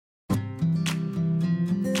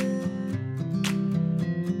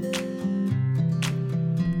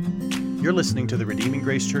You're listening to the Redeeming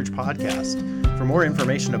Grace Church podcast. For more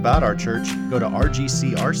information about our church, go to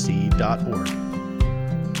rgcrc.org.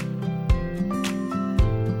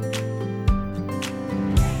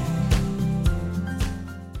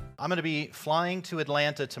 I'm going to be flying to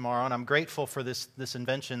Atlanta tomorrow, and I'm grateful for this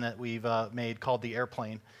invention that we've made called the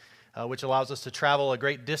airplane, which allows us to travel a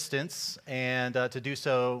great distance and to do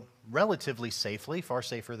so relatively safely, far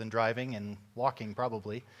safer than driving and walking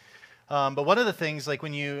probably. But one of the things, like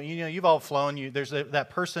when you've all flown, there's that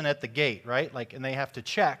person at the gate, right? And they have to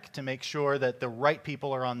check to make sure that the right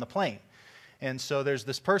people are on the plane. And so there's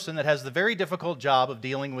this person that has the very difficult job of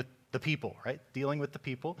dealing with the people, right? Dealing with the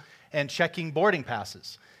people and checking boarding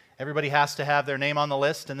passes. Everybody has to have their name on the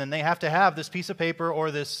list, and then they have to have this piece of paper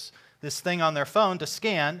or this thing on their phone to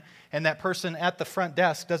scan, and that person at the front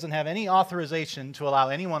desk doesn't have any authorization to allow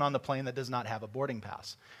anyone on the plane that does not have a boarding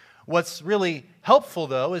pass. What's really helpful,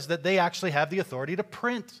 though, is that they actually have the authority to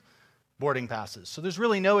print boarding passes. So there's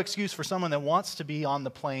really no excuse for someone that wants to be on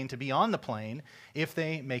the plane to be on the plane if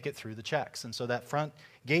they make it through the checks. And so that front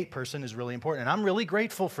gate person is really important, and I'm really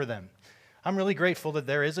grateful for them. I'm really grateful that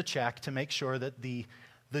there is a check to make sure that the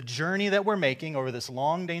journey that we're making over this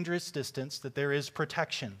long, dangerous distance, that there is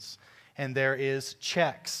protections and there is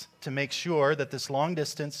checks to make sure that this long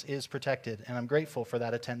distance is protected. And I'm grateful for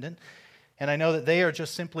that attendant. And I know that they are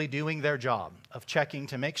just simply doing their job of checking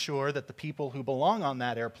to make sure that the people who belong on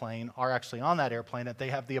that airplane are actually on that airplane, that they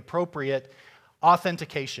have the appropriate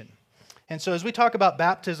authentication. And so as we talk about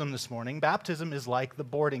baptism this morning, baptism is like the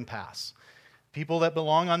boarding pass. People that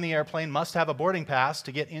belong on the airplane must have a boarding pass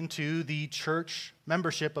to get into the church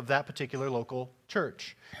membership of that particular local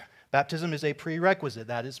church. Baptism is a prerequisite.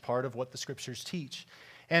 That is part of what the scriptures teach.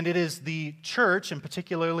 And it is the church, and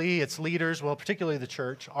particularly its leaders, well, particularly the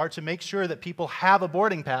church, are to make sure that people have a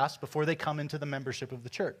boarding pass before they come into the membership of the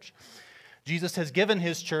church. Jesus has given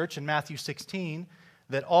his church in Matthew 16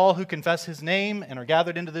 that all who confess his name and are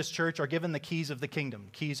gathered into this church are given the keys of the kingdom.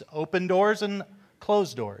 Keys open doors and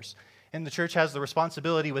closed doors. And the church has the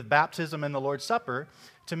responsibility with baptism and the Lord's Supper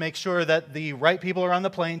to make sure that the right people are on the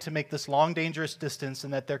plane to make this long, dangerous distance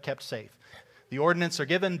and that they're kept safe. The ordinance are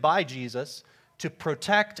given by Jesus to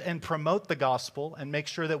protect and promote the gospel and make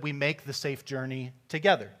sure that we make the safe journey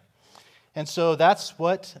together. And so that's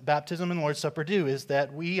what baptism and Lord's Supper do, is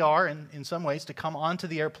that we are, in some ways, to come onto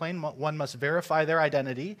the airplane, one must verify their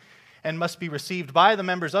identity and must be received by the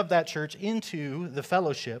members of that church into the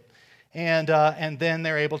fellowship. And then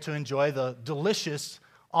they're able to enjoy the delicious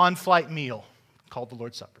on-flight meal called the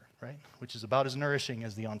Lord's Supper, right? Which is about as nourishing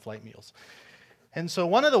as the on-flight meals. And so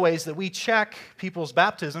one of the ways that we check people's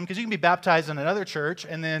baptism, because you can be baptized in another church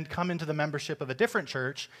and then come into the membership of a different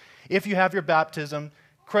church, if you have your baptism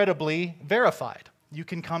credibly verified. You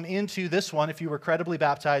can come into this one if you were credibly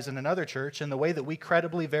baptized in another church, and the way that we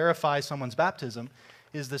credibly verify someone's baptism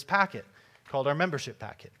is this packet called our membership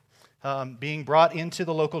packet. Being brought into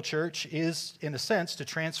the local church is, in a sense, to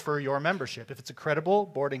transfer your membership. If it's a credible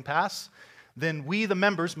boarding pass, then we, the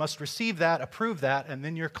members, must receive that, approve that, and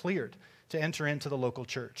then you're cleared to enter into the local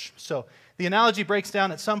church. So the analogy breaks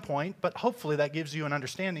down at some point, but hopefully that gives you an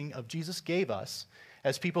understanding of Jesus gave us,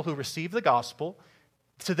 as people who receive the gospel,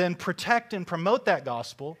 to then protect and promote that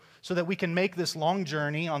gospel so that we can make this long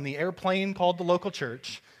journey on the airplane called the local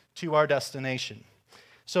church to our destination.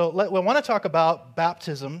 So we want to talk about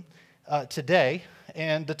baptism today,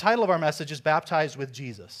 and the title of our message is Baptized with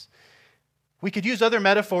Jesus. We could use other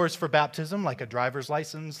metaphors for baptism, like a driver's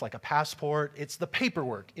license, like a passport. It's the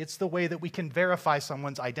paperwork. It's the way that we can verify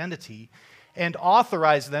someone's identity and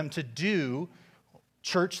authorize them to do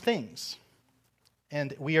church things.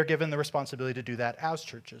 And we are given the responsibility to do that as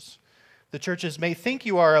churches. The churches may think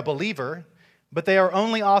you are a believer, but they are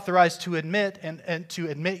only authorized to admit and to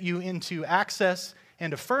admit you into access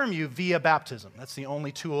and affirm you via baptism. That's the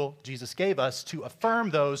only tool Jesus gave us to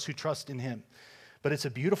affirm those who trust in him. But it's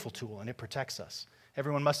a beautiful tool, and it protects us.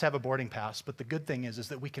 Everyone must have a boarding pass, but the good thing is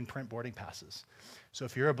that we can print boarding passes. So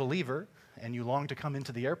if you're a believer and you long to come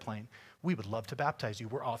into the airplane, we would love to baptize you.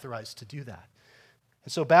 We're authorized to do that.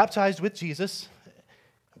 And so baptized with Jesus,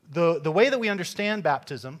 the way that we understand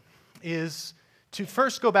baptism is to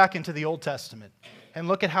first go back into the Old Testament and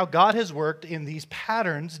look at how God has worked in these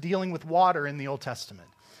patterns dealing with water in the Old Testament.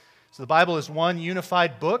 So the Bible is one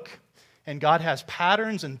unified book, and God has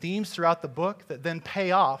patterns and themes throughout the book that then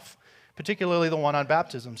pay off, particularly the one on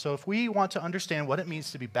baptism. So if we want to understand what it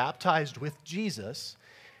means to be baptized with Jesus,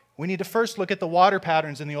 we need to first look at the water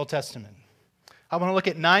patterns in the Old Testament. I want to look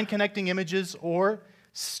at 9 connecting images or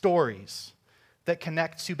stories that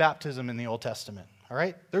connect to baptism in the Old Testament. All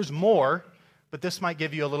right? There's more, but this might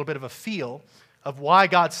give you a little bit of a feel of why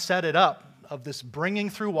God set it up of this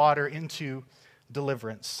bringing through water into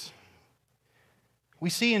deliverance. We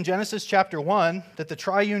see in Genesis chapter 1 that the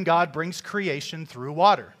triune God brings creation through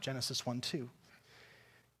water, Genesis 1:2.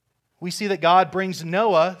 We see that God brings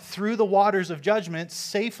Noah through the waters of judgment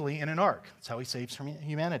safely in an ark. That's how he saves from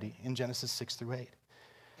humanity in Genesis 6-8.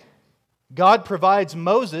 God provides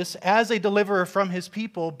Moses as a deliverer from his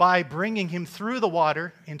people by bringing him through the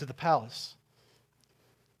water into the palace.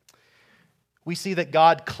 We see that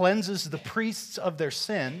God cleanses the priests of their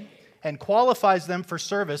sin and qualifies them for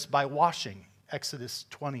service by washing, Exodus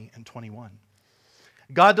 20 and 21.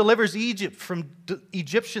 God delivers Egypt from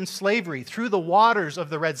Egyptian slavery through the waters of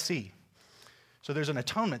the Red Sea. So there's an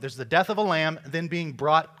atonement. There's the death of a lamb, then being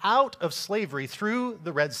brought out of slavery through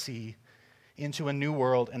the Red Sea into a new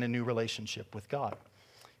world and a new relationship with God.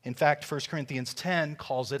 In fact, 1 Corinthians 10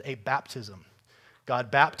 calls it a baptism.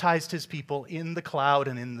 God baptized his people in the cloud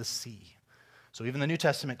and in the sea. So even the New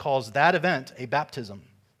Testament calls that event a baptism,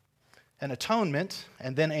 an atonement,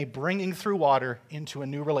 and then a bringing through water into a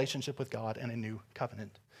new relationship with God and a new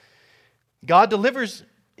covenant. God delivers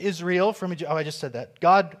Israel from Egypt. Oh, I just said that.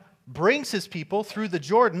 God brings his people through the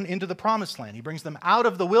Jordan into the promised land. He brings them out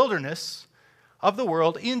of the wilderness of the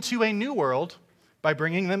world into a new world by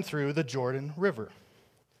bringing them through the Jordan River,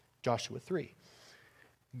 Joshua 3.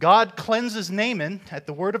 God cleanses Naaman at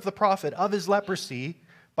the word of the prophet of his leprosy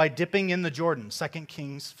by dipping in the Jordan, 2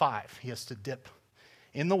 Kings 5. He has to dip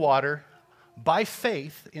in the water by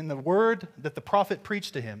faith in the word that the prophet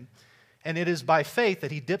preached to him, and it is by faith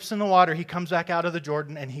that he dips in the water, he comes back out of the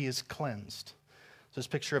Jordan, and he is cleansed. So this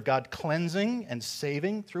picture of God cleansing and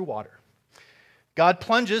saving through water. God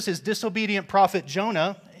plunges his disobedient prophet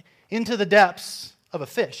Jonah into the depths of a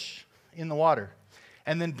fish in the water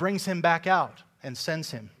and then brings him back out and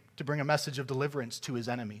sends him to bring a message of deliverance to his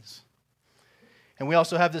enemies. And we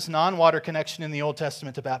also have this non-water connection in the Old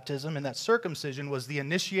Testament to baptism, and that circumcision was the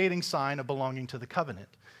initiating sign of belonging to the covenant.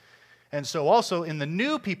 And so also in the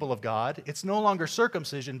new people of God, it's no longer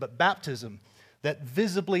circumcision but baptism that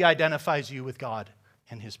visibly identifies you with God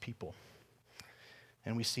and his people.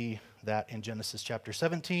 And we see that in Genesis chapter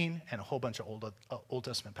 17 and a whole bunch of Old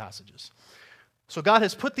Testament passages. So God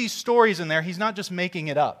has put these stories in there. He's not just making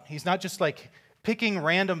it up. He's not just like picking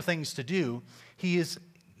random things to do. He is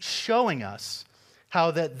showing us how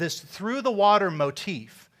that this through the water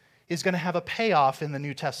motif is going to have a payoff in the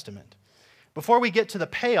New Testament. Before we get to the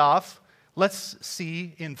payoff, let's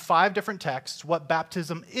see in 5 different texts what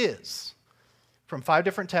baptism is from 5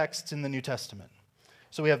 different texts in the New Testament.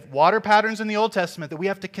 So we have water patterns in the Old Testament that we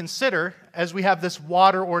have to consider as we have this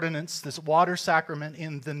water ordinance, this water sacrament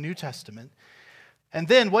in the New Testament. And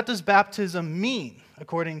then what does baptism mean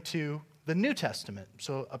according to the New Testament?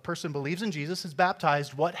 So a person believes in Jesus, is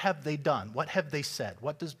baptized. What have they done? What have they said?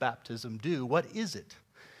 What does baptism do? What is it?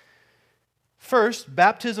 First,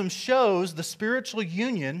 baptism shows the spiritual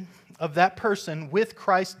union of that person with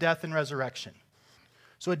Christ's death and resurrection.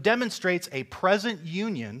 So it demonstrates a present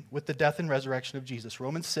union with the death and resurrection of Jesus.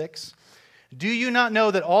 Romans 6, do you not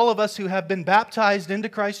know that all of us who have been baptized into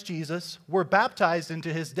Christ Jesus were baptized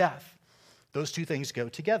into his death? Those two things go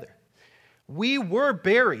together. We were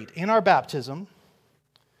buried in our baptism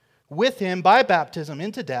with him by baptism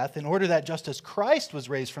into death, in order that just as Christ was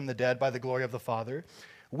raised from the dead by the glory of the Father,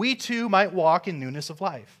 we too might walk in newness of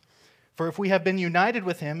life. For if we have been united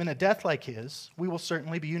with him in a death like his, we will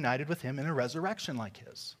certainly be united with him in a resurrection like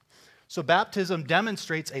his. So baptism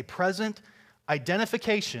demonstrates a present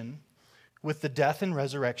identification with the death and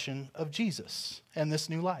resurrection of Jesus and this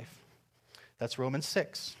new life. That's Romans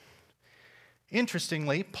 6.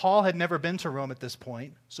 Interestingly, Paul had never been to Rome at this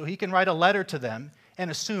point, so he can write a letter to them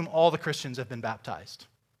and assume all the Christians have been baptized,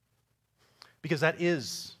 because that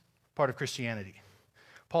is part of Christianity.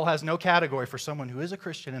 Paul has no category for someone who is a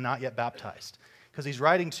Christian and not yet baptized, because he's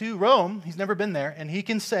writing to Rome, he's never been there, and he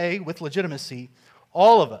can say with legitimacy,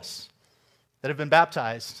 all of us that have been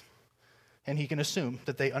baptized, and he can assume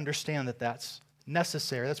that they understand that that's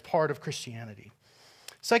necessary, that's part of Christianity.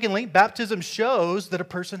 Secondly, baptism shows that a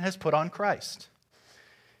person has put on Christ.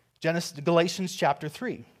 Galatians chapter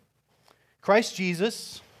 3. In Christ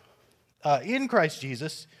Jesus,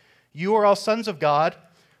 you are all sons of God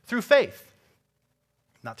through faith.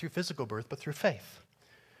 Not through physical birth, but through faith.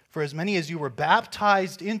 For as many as you were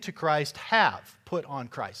baptized into Christ have put on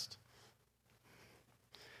Christ.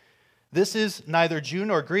 This is neither Jew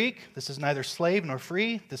nor Greek. This is neither slave nor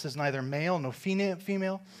free. This is neither male nor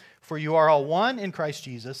female. For you are all one in Christ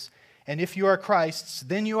Jesus. And if you are Christ's,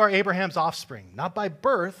 then you are Abraham's offspring. Not by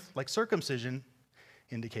birth, like circumcision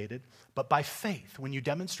indicated, but by faith. When you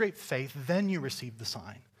demonstrate faith, then you receive the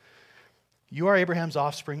sign. You are Abraham's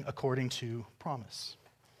offspring according to promise.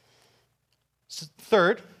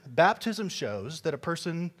 Third, baptism shows that a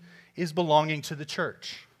person is belonging to the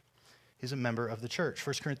church, is a member of the church.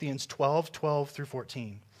 1 Corinthians 12 through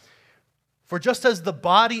 14. For just as the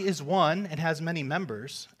body is one and has many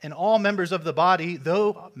members, and all members of the body,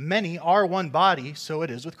 though many, are one body, so it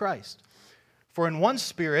is with Christ. For in one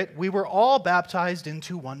Spirit we were all baptized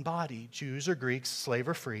into one body, Jews or Greeks, slave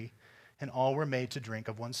or free, and all were made to drink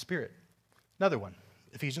of one Spirit. Another one,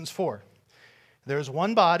 Ephesians 4. There is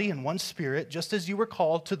one body and one Spirit, just as you were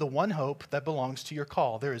called to the one hope that belongs to your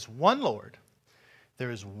call. There is one Lord,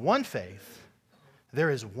 there is one faith, there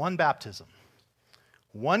is one baptism,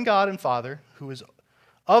 one God and Father, who is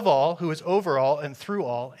of all, who is over all, and through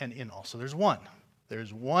all, and in all. So there's one.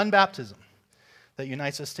 There's one baptism that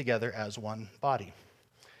unites us together as one body.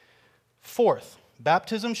 Fourth,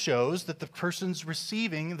 baptism shows that the person's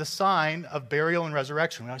receiving the sign of burial and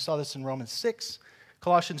resurrection. I saw this in Romans 6,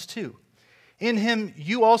 Colossians 2. In him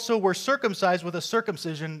you also were circumcised with a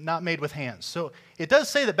circumcision not made with hands. So it does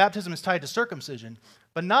say that baptism is tied to circumcision,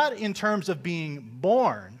 but not in terms of being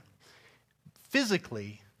born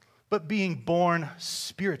physically, but being born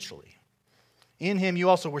spiritually. In him you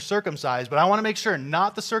also were circumcised, but I want to make sure,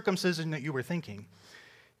 not the circumcision that you were thinking,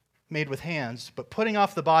 made with hands, but putting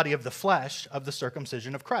off the body of the flesh of the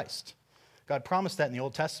circumcision of Christ. God promised that in the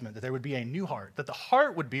Old Testament, that there would be a new heart, that the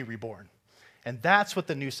heart would be reborn. And that's what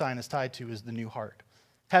the new sign is tied to, is the new heart.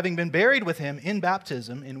 Having been buried with him in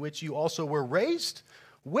baptism, in which you also were raised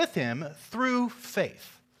with him through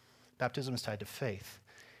faith. Baptism is tied to faith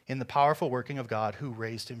in the powerful working of God who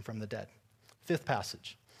raised him from the dead. Fifth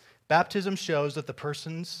passage. Baptism shows that the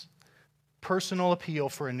person's personal appeal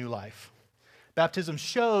for a new life. Baptism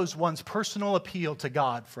shows one's personal appeal to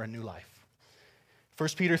God for a new life. 1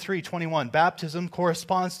 Peter 3:21, baptism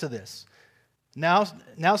corresponds to this. Now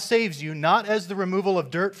saves you not as the removal of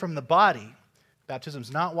dirt from the body, baptism's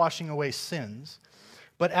not washing away sins,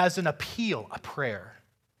 but as an appeal, a prayer,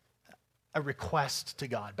 a request to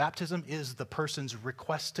God. Baptism is the person's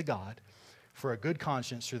request to God for a good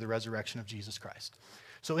conscience through the resurrection of Jesus Christ.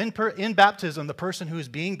 So in baptism, the person who is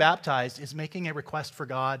being baptized is making a request for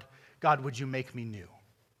God. God, would you make me new?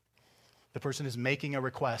 The person is making a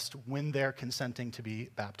request when they're consenting to be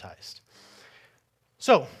baptized.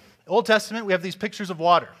 So, Old Testament, we have these pictures of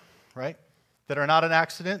water, right? That are not an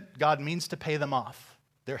accident. God means to pay them off.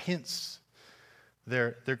 They're hints.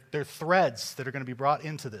 They're threads that are going to be brought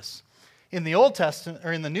into this. In the Old Testament,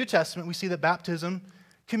 or in the New Testament, we see that baptism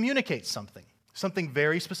communicates something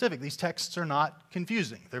very specific. These texts are not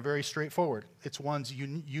confusing. They're very straightforward. It's one's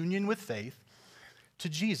union with faith to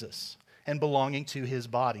Jesus and belonging to his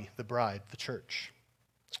body, the bride, the church.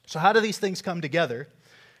 So how do these things come together?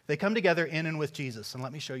 They come together in and with Jesus, and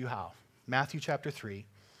let me show you how. Matthew chapter 3.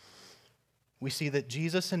 We see that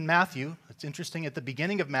Jesus in Matthew, it's interesting, at the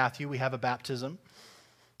beginning of Matthew, we have a baptism.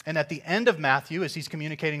 And at the end of Matthew, as he's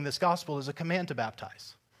communicating this gospel, is a command to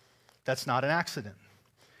baptize. That's not an accident.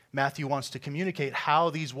 Matthew wants to communicate how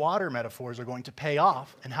these water metaphors are going to pay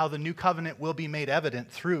off and how the new covenant will be made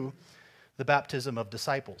evident through the baptism of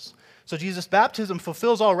disciples. So Jesus' baptism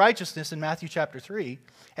fulfills all righteousness in Matthew chapter 3,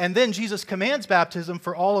 and then Jesus commands baptism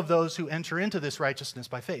for all of those who enter into this righteousness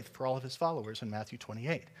by faith, for all of his followers in Matthew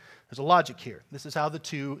 28. There's a logic here. This is how the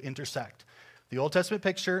two intersect. The Old Testament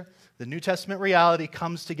picture, the New Testament reality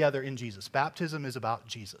comes together in Jesus. Baptism is about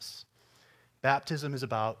Jesus. Baptism is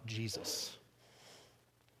about Jesus.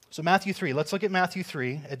 So Matthew 3, let's look at Matthew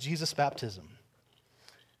 3 at Jesus' baptism.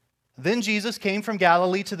 Then Jesus came from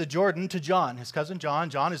Galilee to the Jordan to John, his cousin John.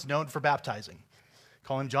 John is known for baptizing.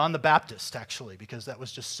 Call him John the Baptist, actually, because that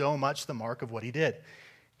was just so much the mark of what he did.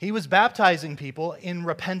 He was baptizing people in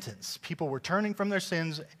repentance. People were turning from their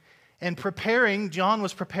sins and John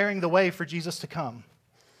was preparing the way for Jesus to come.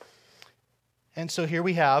 And so here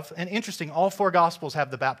we have, and interesting, all four Gospels have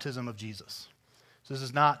the baptism of Jesus. So this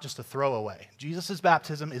is not just a throwaway. Jesus'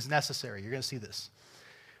 baptism is necessary. You're going to see this.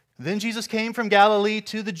 Then Jesus came from Galilee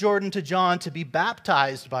to the Jordan to John to be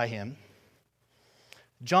baptized by him.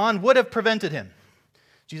 John would have prevented him.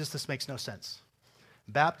 Jesus, this makes no sense.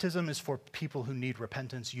 Baptism is for people who need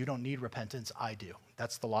repentance. You don't need repentance. I do.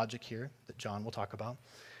 That's the logic here that John will talk about.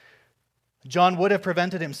 John would have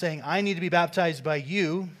prevented him, saying, I need to be baptized by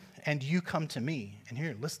you, and you come to me. And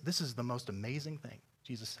here, listen, this is the most amazing thing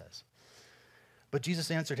Jesus says. But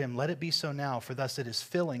Jesus answered him, let it be so now, for thus it is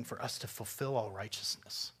filling for us to fulfill all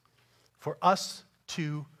righteousness. For us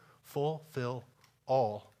to fulfill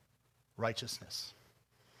all righteousness.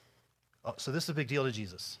 Oh, so this is a big deal to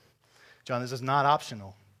Jesus. John, this is not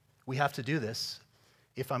optional. We have to do this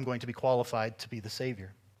if I'm going to be qualified to be the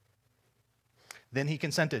Savior. Then he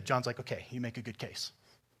consented. John's like, okay, you make a good case.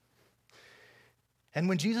 And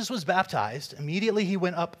when Jesus was baptized, immediately he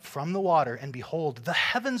went up from the water, and behold, the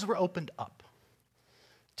heavens were opened up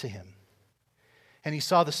to him. And he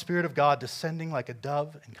saw the Spirit of God descending like a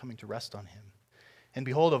dove and coming to rest on him. And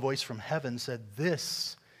behold, a voice from heaven said,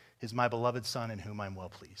 "This is my beloved Son in whom I am well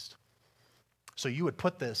pleased." So you would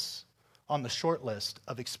put this on the short list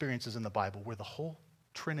of experiences in the Bible where the whole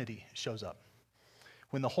Trinity shows up.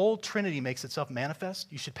 When the whole Trinity makes itself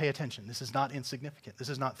manifest, you should pay attention. This is not insignificant. This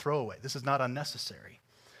is not throwaway. This is not unnecessary.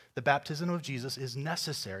 The baptism of Jesus is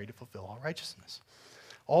necessary to fulfill all righteousness.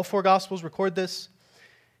 All four Gospels record this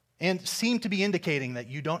and seem to be indicating that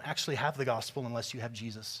you don't actually have the gospel unless you have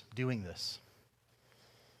Jesus doing this.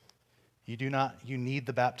 You need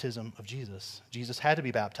the baptism of Jesus. Jesus had to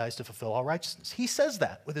be baptized to fulfill all righteousness. He says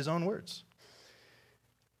that with his own words.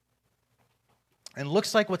 And it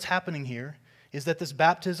looks like what's happening here is that this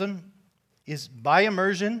baptism is by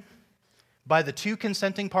immersion, by the two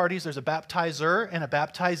consenting parties. There's a baptizer and a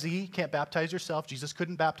baptizee. You can't baptize yourself. Jesus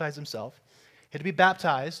couldn't baptize himself. He had to be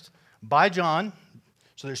baptized by John.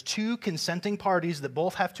 So there's two consenting parties that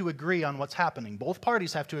both have to agree on what's happening. Both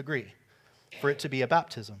parties have to agree for it to be a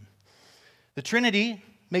baptism. The Trinity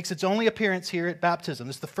makes its only appearance here at baptism.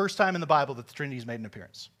 This is the first time in the Bible that the Trinity has made an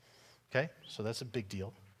appearance. Okay? So that's a big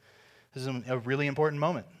deal. This is a really important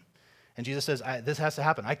moment. And Jesus says, this has to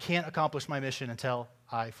happen. I can't accomplish my mission until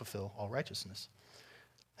I fulfill all righteousness.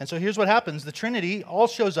 And so here's what happens. The Trinity all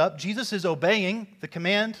shows up. Jesus is obeying the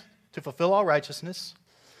command to fulfill all righteousness.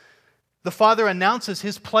 The Father announces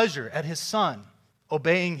his pleasure at his Son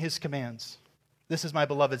obeying his commands. This is my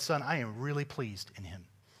beloved Son. I am really pleased in him.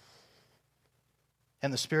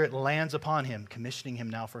 And the Spirit lands upon him, commissioning him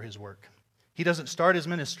now for his work. He doesn't start his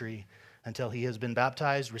ministry until he has been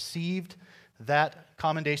baptized, received that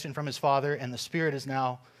commendation from his Father, and the Spirit is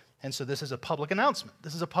now, and so this is a public announcement.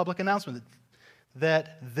 This is a public announcement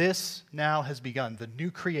that this now has begun. The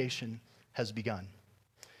new creation has begun.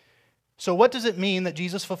 So what does it mean that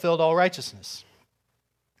Jesus fulfilled all righteousness?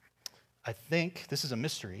 I think this is a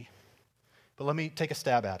mystery, but let me take a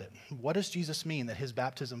stab at it. What does Jesus mean that his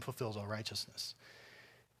baptism fulfills all righteousness?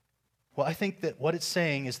 Well, I think that what it's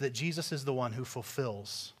saying is that Jesus is the one who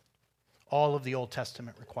fulfills all of the Old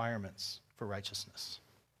Testament requirements for righteousness.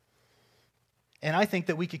 And I think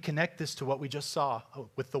that we could connect this to what we just saw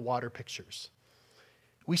with the water pictures.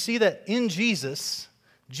 We see that in Jesus,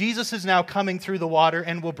 Jesus is now coming through the water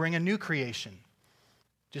and will bring a new creation.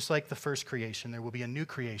 Just like the first creation, there will be a new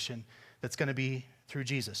creation that's going to be through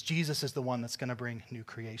Jesus. Jesus is the one that's going to bring new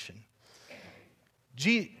creation.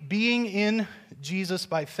 Being in Jesus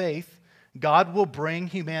by faith, God will bring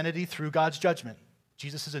humanity through God's judgment.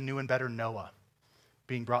 Jesus is a new and better Noah,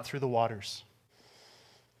 being brought through the waters.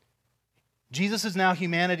 Jesus is now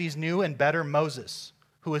humanity's new and better Moses,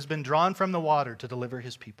 who has been drawn from the water to deliver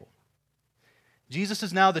his people. Jesus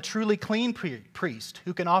is now the truly clean priest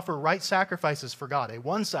who can offer right sacrifices for God, a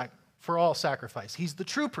one-for-all sacrifice. He's the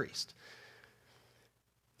true priest.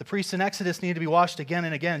 The priests in Exodus need to be washed again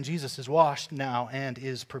and again. Jesus is washed now and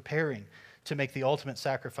is preparing to make the ultimate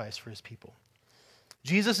sacrifice for his people.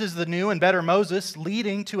 Jesus is the new and better Moses,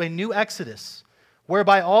 leading to a new Exodus,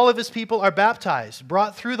 whereby all of his people are baptized,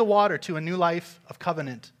 brought through the water to a new life of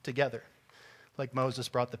covenant together, like Moses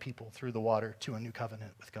brought the people through the water to a new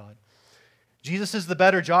covenant with God. Jesus is the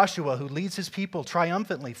better Joshua, who leads his people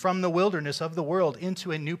triumphantly from the wilderness of the world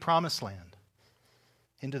into a new promised land,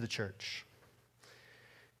 into the church.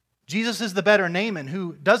 Jesus is the better Naaman,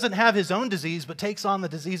 who doesn't have his own disease, but takes on the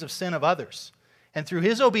disease of sin of others. And through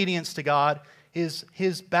his obedience to God is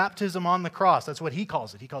his baptism on the cross. That's what he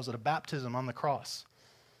calls it. He calls it a baptism on the cross.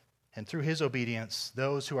 And through his obedience,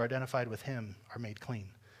 those who are identified with him are made clean.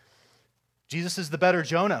 Jesus is the better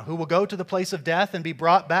Jonah, who will go to the place of death and be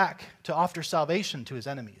brought back to offer salvation to his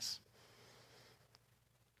enemies.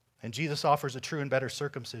 And Jesus offers a true and better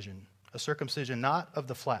circumcision, a circumcision not of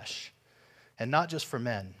the flesh, and not just for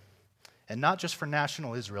men, and not just for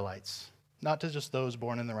national Israelites, not to just those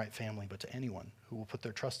born in the right family, but to anyone who will put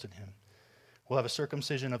their trust in him. We'll have a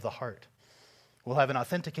circumcision of the heart. We'll have an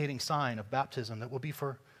authenticating sign of baptism that will be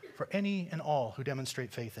for any and all who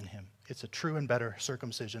demonstrate faith in him. It's a true and better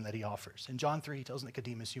circumcision that he offers. In John 3, he tells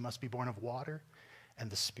Nicodemus, you must be born of water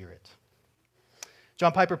and the Spirit.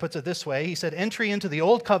 John Piper puts it this way. He said, entry into the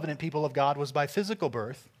old covenant people of God was by physical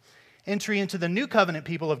birth. Entry into the new covenant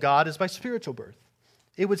people of God is by spiritual birth.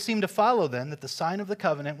 It would seem to follow then that the sign of the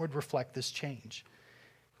covenant would reflect this change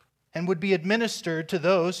and would be administered to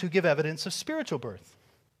those who give evidence of spiritual birth,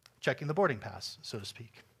 checking the boarding pass, so to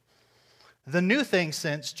speak. The new thing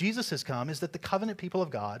since Jesus has come is that the covenant people of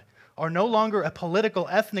God are no longer a political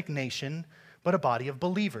ethnic nation, but a body of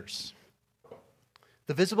believers.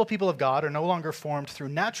 The visible people of God are no longer formed through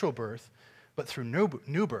natural birth, but through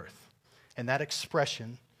new birth, and that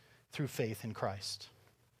expression through faith in Christ.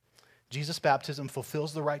 Jesus' baptism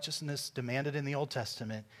fulfills the righteousness demanded in the Old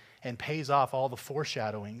Testament and pays off all the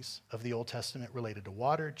foreshadowings of the Old Testament related to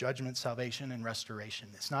water, judgment, salvation, and restoration.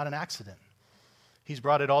 It's not an accident. He's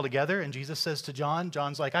brought it all together, and Jesus says to John,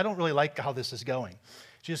 John's like, I don't really like how this is going.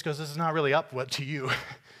 Jesus goes, this is not really up to you.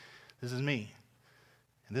 This is me.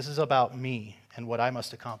 And this is about me and what I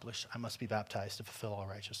must accomplish. I must be baptized to fulfill all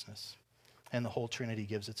righteousness. And the whole Trinity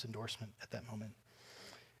gives its endorsement at that moment.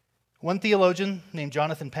 One theologian named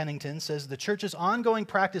Jonathan Pennington says the church's ongoing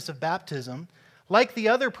practice of baptism, like the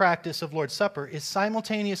other practice of Lord's Supper, is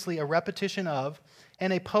simultaneously a repetition of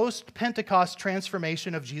and a post-Pentecost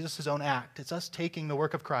transformation of Jesus' own act. It's us taking the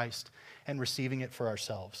work of Christ and receiving it for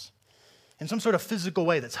ourselves in some sort of physical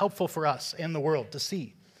way that's helpful for us and the world to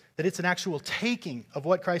see that it's an actual taking of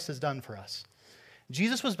what Christ has done for us.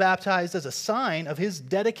 Jesus was baptized as a sign of his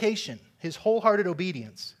dedication, his wholehearted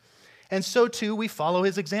obedience. And so too we follow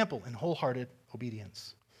his example in wholehearted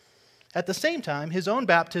obedience. At the same time, his own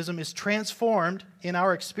baptism is transformed in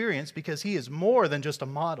our experience because he is more than just a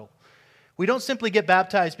model. We don't simply get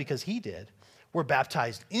baptized because he did. We're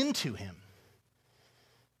baptized into him.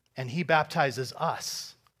 And he baptizes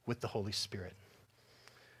us with the Holy Spirit.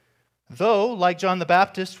 Though, like John the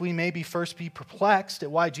Baptist, we may first be perplexed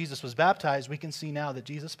at why Jesus was baptized, we can see now that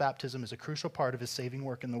Jesus' baptism is a crucial part of his saving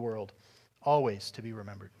work in the world, always to be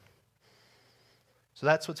remembered. So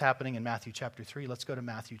that's what's happening in Matthew chapter 3. Let's go to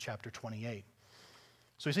Matthew chapter 28.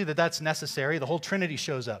 So we see that that's necessary. The whole Trinity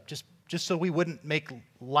shows up, just so we wouldn't make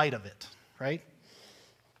light of it, right?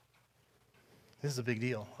 This is a big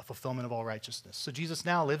deal, a fulfillment of all righteousness. So Jesus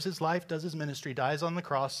now lives his life, does his ministry, dies on the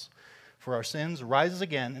cross for our sins, rises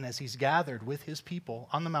again, and as he's gathered with his people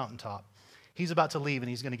on the mountaintop, he's about to leave and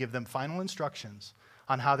he's going to give them final instructions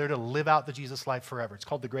on how they're to live out the Jesus life forever. It's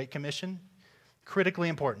called the Great Commission. Critically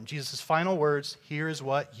important. Jesus' final words, here is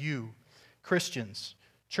what you, Christians,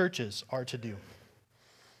 churches, are to do.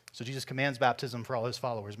 So Jesus commands baptism for all his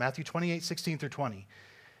followers. Matthew 28, 16 through 20.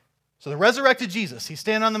 So the resurrected Jesus, he's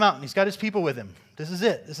standing on the mountain. He's got his people with him. This is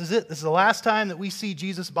it. This is it. This is the last time that we see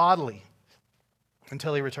Jesus bodily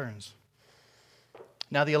until he returns.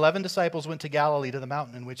 Now the 11 disciples went to Galilee to the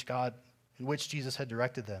mountain in which Jesus had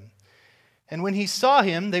directed them. And when he saw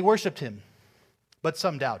him, they worshiped him, but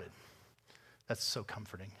some doubted. That's so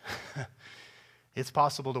comforting. It's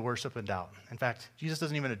possible to worship and doubt. In fact, Jesus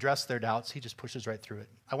doesn't even address their doubts. He just pushes right through it.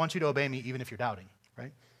 I want you to obey me even if you're doubting,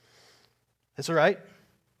 right? It's all right.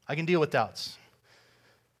 I can deal with doubts.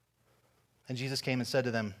 And Jesus came and said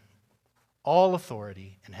to them, all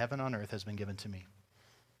authority in heaven and on earth has been given to me.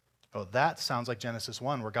 Oh, that sounds like Genesis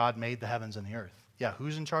 1, where God made the heavens and the earth. Yeah,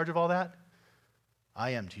 who's in charge of all that?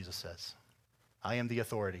 I am, Jesus says. I am the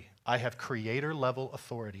authority. I have creator-level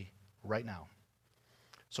authority right now.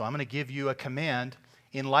 So I'm going to give you a command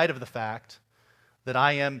in light of the fact that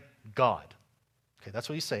I am God. Okay, that's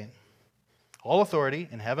what he's saying. All authority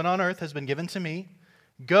in heaven and on earth has been given to me.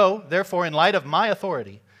 Go, therefore, in light of my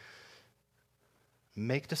authority,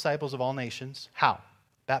 make disciples of all nations. How?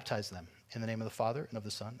 Baptize them in the name of the Father and of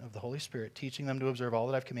the Son and of the Holy Spirit, teaching them to observe all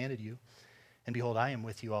that I've commanded you. And behold, I am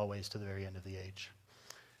with you always to the very end of the age.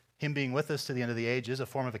 Him being with us to the end of the age is a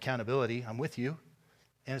form of accountability. I'm with you.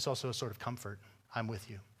 And it's also a sort of comfort. I'm with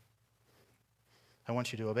you. I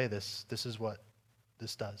want you to obey this. This is what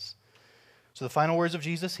this does. So the final words of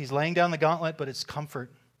Jesus, he's laying down the gauntlet, but it's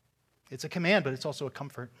comfort. It's a command, but it's also a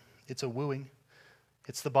comfort. It's a wooing.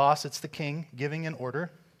 It's the boss, it's the king giving an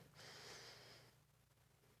order.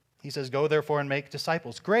 He says, go therefore and make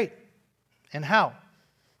disciples. Great. And how?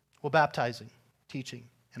 Well, baptizing, teaching,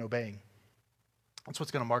 and obeying. That's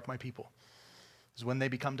what's going to mark my people. Is when they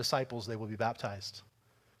become disciples, they will be baptized.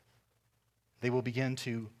 They will begin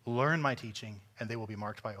to learn my teaching, and they will be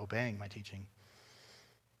marked by obeying my teaching.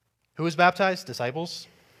 Who is baptized? Disciples.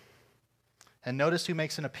 And notice who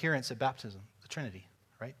makes an appearance at baptism. The Trinity,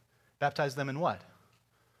 right? Baptize them in what?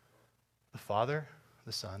 The Father,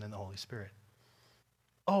 the Son, and the Holy Spirit.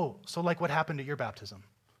 Oh, so like what happened at your baptism?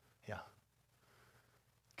 Yeah.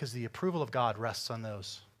 Because the approval of God rests on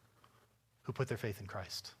those who put their faith in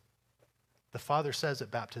Christ. The Father says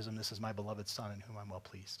at baptism, this is my beloved Son in whom I'm well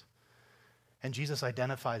pleased. And Jesus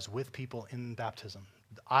identifies with people in baptism.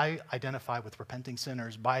 I identify with repenting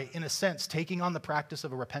sinners by, in a sense, taking on the practice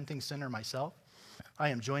of a repenting sinner myself. I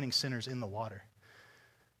am joining sinners in the water.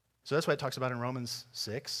 So that's what it talks about in Romans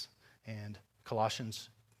 6 and Colossians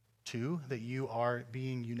 2, that you are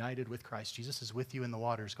being united with Christ. Jesus is with you in the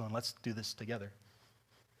waters going, let's do this together.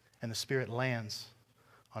 And the Spirit lands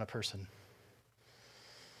on a person.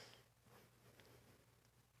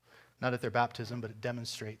 not at their baptism, but it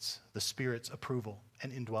demonstrates the Spirit's approval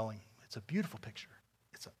and indwelling. It's a beautiful picture.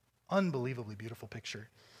 It's an unbelievably beautiful picture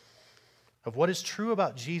of what is true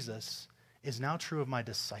about Jesus is now true of my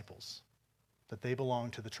disciples, that they belong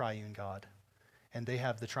to the triune God, and they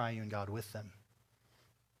have the triune God with them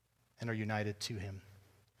and are united to him.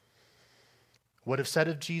 What if said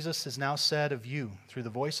of Jesus is now said of you through the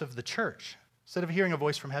voice of the church. Instead of hearing a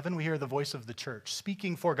voice from heaven, we hear the voice of the church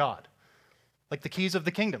speaking for God, like the keys of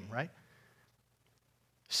the kingdom, right?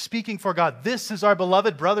 Speaking for God. This is our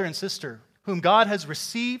beloved brother and sister, whom God has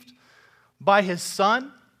received by his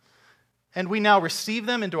Son, and we now receive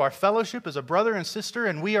them into our fellowship as a brother and sister,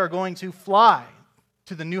 and we are going to fly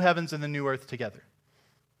to the new heavens and the new earth together.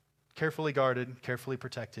 Carefully guarded, carefully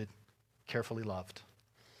protected, carefully loved.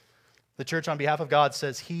 The church on behalf of God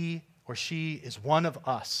says he or she is one of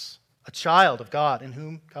us, a child of God in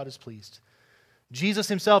whom God is pleased. Jesus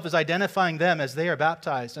himself is identifying them as they are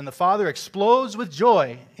baptized, and the Father explodes with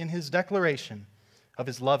joy in his declaration of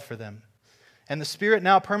his love for them. And the Spirit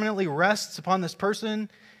now permanently rests upon this person,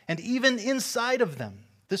 and even inside of them,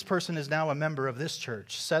 this person is now a member of this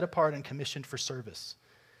church, set apart and commissioned for service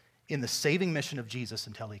in the saving mission of Jesus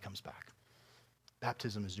until he comes back.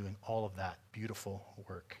 Baptism is doing all of that beautiful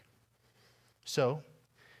work. So,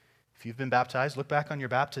 if you've been baptized, look back on your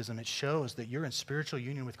baptism. It shows that you're in spiritual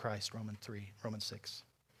union with Christ, Romans 6.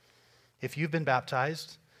 If you've been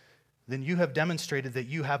baptized, then you have demonstrated that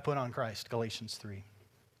you have put on Christ, Galatians 3.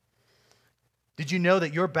 Did you know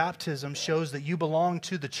that your baptism shows that you belong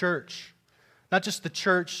to the church? Not just the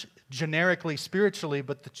church generically, spiritually,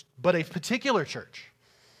 but a particular church.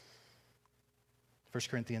 1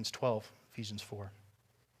 Corinthians 12, Ephesians 4.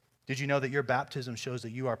 Did you know that your baptism shows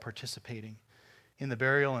that you are participating in the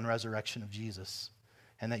burial and resurrection of Jesus,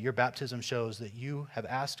 and that your baptism shows that you have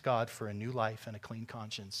asked God for a new life and a clean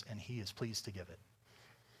conscience, and he is pleased to give it?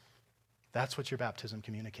 That's what your baptism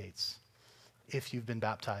communicates, if you've been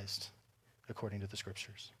baptized according to the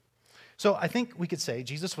Scriptures. So I think we could say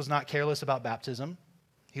Jesus was not careless about baptism.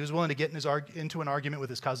 He was willing to get into an argument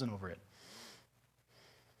with his cousin over it.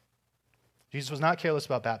 Jesus was not careless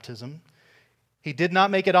about baptism. He did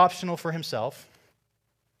not make it optional for himself.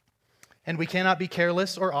 And we cannot be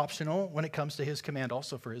careless or optional when it comes to his command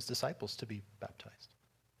also for his disciples to be baptized.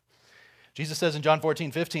 Jesus says in John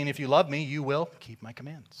 14:15, if you love me, you will keep my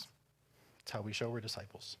commands. That's how we show we're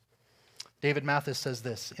disciples. David Mathis says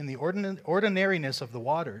this, in the ordinariness of the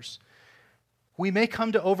waters, we may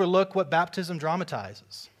come to overlook what baptism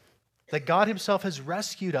dramatizes, that God himself has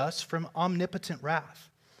rescued us from omnipotent wrath,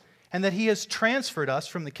 and that he has transferred us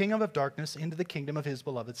from the kingdom of darkness into the kingdom of his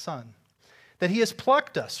beloved Son. That he has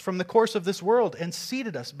plucked us from the course of this world and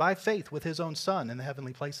seated us by faith with his own Son in the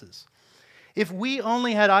heavenly places. If we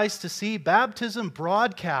only had eyes to see, baptism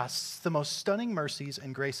broadcasts the most stunning mercies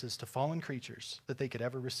and graces to fallen creatures that they could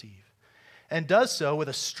ever receive, and does so with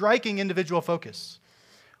a striking individual focus.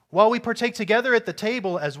 While we partake together at the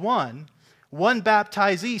table as one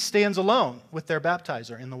baptizee stands alone with their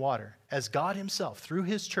baptizer in the water, as God himself, through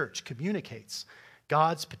his church, communicates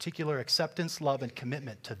God's particular acceptance, love, and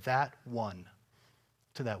commitment to that one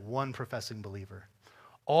professing believer.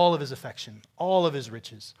 All of his affection, all of his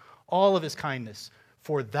riches, all of his kindness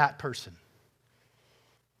for that person.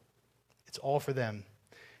 It's all for them,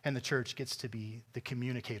 and the church gets to be the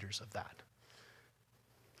communicators of that.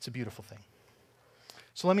 It's a beautiful thing.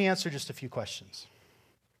 So let me answer just a few questions.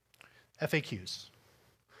 FAQs.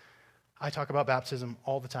 I talk about baptism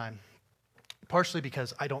all the time, partially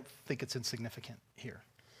because I don't think it's insignificant here.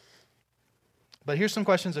 But here's some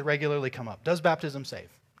questions that regularly come up. Does baptism save?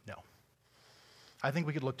 No. I think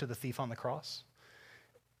we could look to the thief on the cross,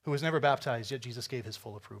 who was never baptized, yet Jesus gave his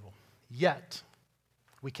full approval. Yet,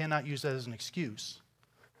 we cannot use that as an excuse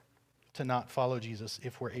to not follow Jesus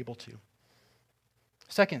if we're able to.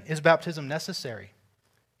 Second, is baptism necessary?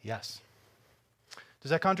 Yes. Does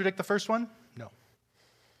that contradict the first one? No.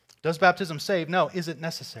 Does baptism save? No. Is it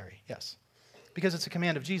necessary? Yes. Because it's a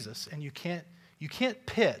command of Jesus, and you can't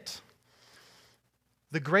pit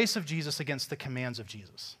the grace of Jesus against the commands of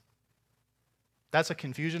Jesus. That's a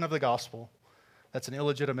confusion of the gospel. That's an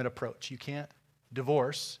illegitimate approach. You can't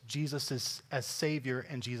divorce Jesus as Savior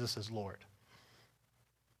and Jesus as Lord.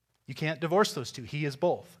 You can't divorce those two. He is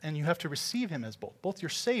both, and you have to receive him as both your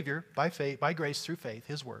Savior by faith, by grace through faith,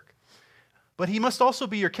 his work. But he must also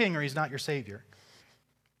be your king, or he's not your Savior.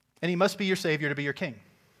 And he must be your Savior to be your king.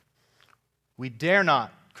 We dare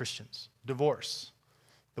not, Christians, divorce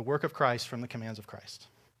the work of Christ from the commands of Christ.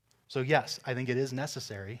 So yes, I think it is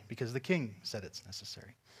necessary because the king said it's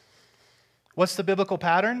necessary. What's the biblical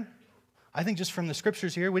pattern? I think just from the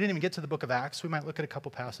scriptures here, we didn't even get to the book of Acts. We might look at a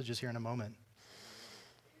couple passages here in a moment.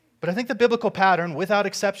 But I think the biblical pattern, without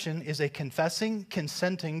exception, is a confessing,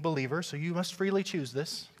 consenting believer. So you must freely choose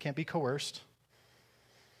this. Can't be coerced.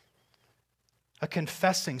 A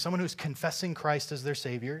confessing, someone who's confessing Christ as their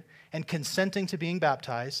Savior and consenting to being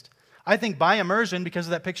baptized. I think by immersion, because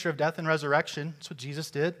of that picture of death and resurrection, that's what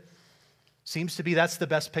Jesus did. Seems to be that's the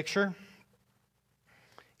best picture.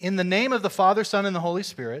 In the name of the Father, Son, and the Holy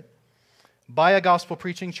Spirit, by a gospel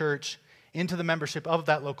preaching church into the membership of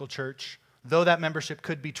that local church, though that membership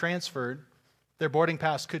could be transferred, their boarding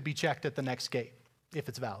pass could be checked at the next gate if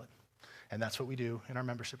it's valid. And that's what we do in our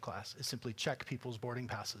membership class, is simply check people's boarding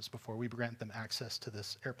passes before we grant them access to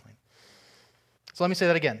this airplane. So let me say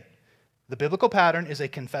that again. The biblical pattern is a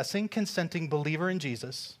confessing, consenting believer in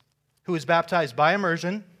Jesus who is baptized by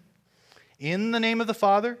immersion in the name of the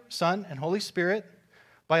Father, Son, and Holy Spirit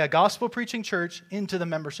by a gospel-preaching church into the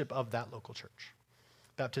membership of that local church.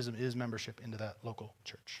 Baptism is membership into that local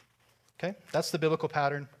church. Okay? That's the biblical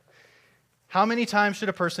pattern. How many times should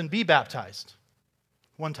a person be baptized?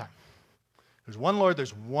 One time. There's one Lord,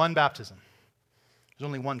 there's one baptism. There's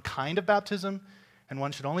only one kind of baptism, and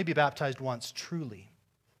one should only be baptized once, truly.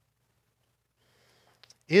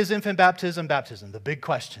 Is infant baptism baptism? The big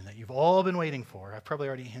question that you've all been waiting for. I've probably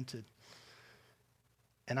already hinted.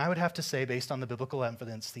 And I would have to say, based on the biblical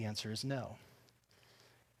evidence, the answer is no.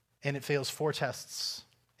 And it fails 4 tests,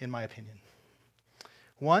 in my opinion.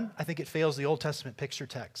 One, I think it fails the Old Testament picture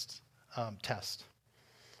test.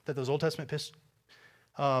 That those Old Testament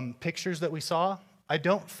pictures that we saw, I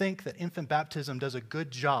don't think that infant baptism does a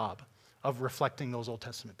good job of reflecting those Old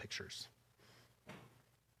Testament pictures.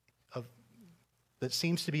 That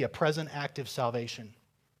seems to be a present active salvation,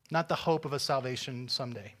 not the hope of a salvation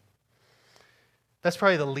someday. That's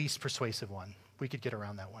probably the least persuasive one. We could get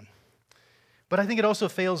around that one. But I think it also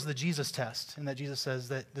fails the Jesus test, in that Jesus says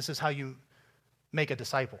that this is how you make a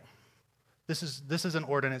disciple. This is an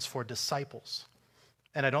ordinance for disciples.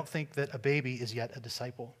 And I don't think that a baby is yet a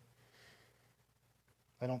disciple.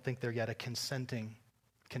 I don't think they're yet a consenting,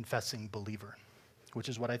 confessing believer, which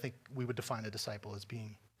is what I think we would define a disciple as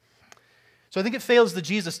being. So I think it fails the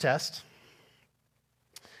Jesus test.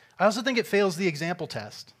 I also think it fails the example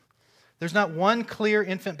test. There's not one clear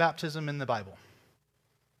infant baptism in the Bible.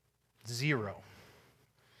 0.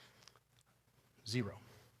 0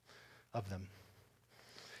 of them.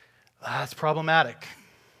 That's problematic.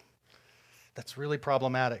 That's really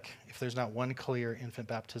problematic if there's not one clear infant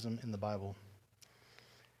baptism in the Bible.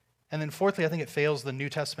 And then fourthly, I think it fails the New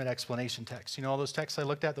Testament explanation text. You know all those texts I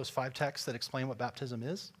looked at, those 5 texts that explain what baptism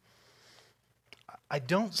is? I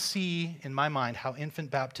don't see, in my mind, how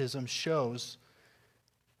infant baptism shows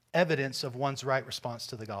evidence of one's right response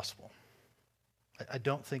to the gospel. I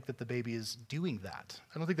don't think that the baby is doing that.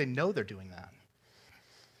 I don't think they know they're doing that.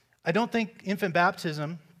 I don't think infant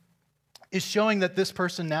baptism is showing that this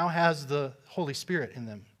person now has the Holy Spirit in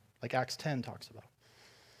them, like Acts 10 talks about.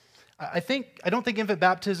 I don't think infant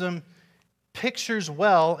baptism pictures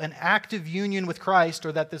well an active union with Christ,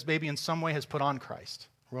 or that this baby in some way has put on Christ.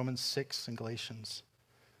 Romans 6 and Galatians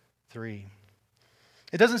 3.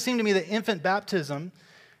 It doesn't seem to me that infant baptism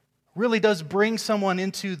really does bring someone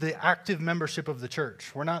into the active membership of the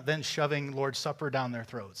church. We're not then shoving Lord's Supper down their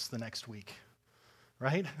throats the next week,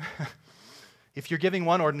 right? If you're giving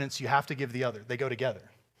one ordinance, you have to give the other. They go together.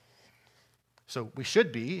 So we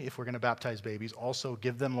should be, if we're going to baptize babies, also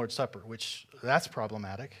give them Lord's Supper, which that's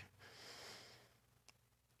problematic.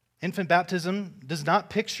 Infant baptism does not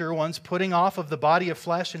picture one's putting off of the body of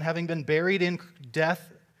flesh and having been buried in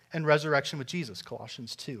death and resurrection with Jesus,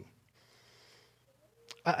 Colossians 2.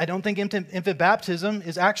 I don't think infant baptism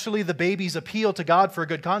is actually the baby's appeal to God for a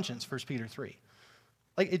good conscience, 1 Peter 3.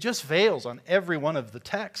 Like, it just fails on every one of the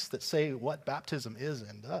texts that say what baptism is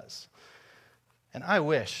and does. And I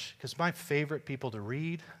wish, because my favorite people to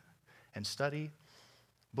read and study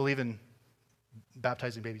believe in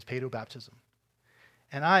baptizing babies, paedobaptism.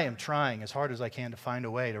 And I am trying as hard as I can to find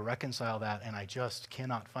a way to reconcile that, and I just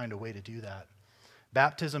cannot find a way to do that.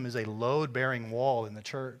 Baptism is a load-bearing wall in the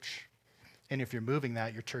church. And if you're moving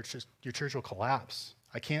that, your church will collapse.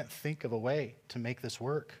 I can't think of a way to make this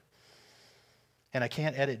work. And I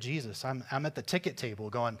can't edit Jesus. I'm at the ticket table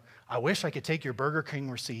going, I wish I could take your Burger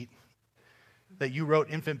King receipt that you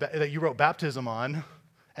wrote baptism on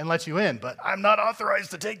and let you in, but I'm not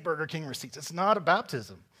authorized to take Burger King receipts. It's not a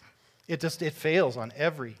baptism. It fails on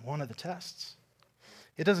every one of the tests.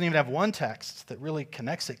 It doesn't even have one text that really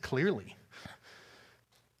connects it clearly.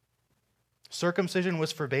 Circumcision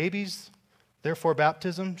was for babies, therefore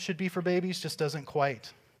baptism should be for babies, just doesn't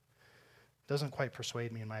quite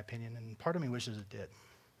persuade me, in my opinion, and part of me wishes it did.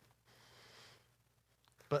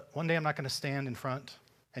 But one day I'm not going to stand in front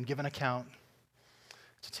and give an account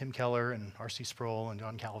to Tim Keller and R.C. Sproul and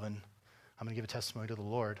John Calvin. I'm going to give a testimony to the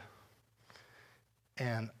Lord.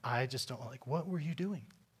 And I just don't what were you doing?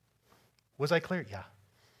 Was I clear? Yeah.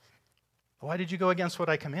 Why did you go against what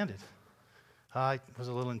I commanded? I was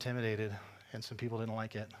a little intimidated, and some people didn't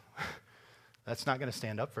like it. That's not going to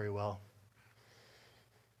stand up very well.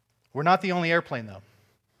 We're not the only airplane, though.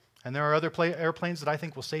 And there are other airplanes that I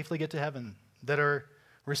think will safely get to heaven that are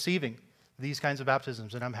receiving these kinds of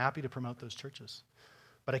baptisms, and I'm happy to promote those churches.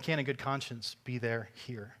 But I can't in good conscience be there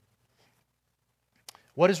here.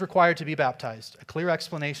 What is required to be baptized? A clear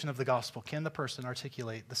explanation of the gospel. Can the person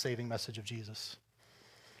articulate the saving message of Jesus?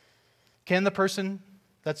 Can the person,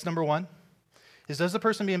 that's number one, does the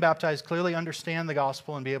person being baptized clearly understand the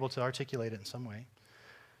gospel and be able to articulate it in some way?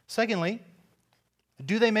 Secondly,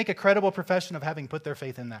 do they make a credible profession of having put their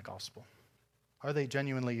faith in that gospel? Are they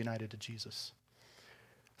genuinely united to Jesus?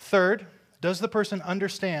 Third, does the person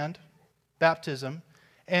understand baptism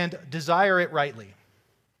and desire it rightly?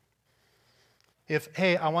 If,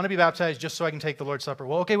 hey, I want to be baptized just so I can take the Lord's Supper.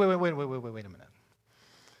 Well, okay, wait a minute.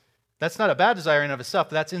 That's not a bad desire in and of itself,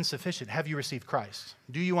 but that's insufficient. Have you received Christ?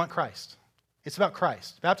 Do you want Christ? It's about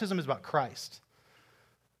Christ. Baptism is about Christ.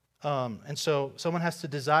 And so someone has to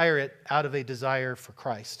desire it out of a desire for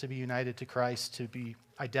Christ, to be united to Christ, to be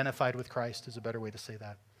identified with Christ is a better way to say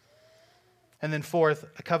that. And then fourth,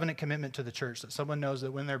 a covenant commitment to the church, that someone knows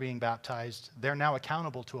that when they're being baptized, they're now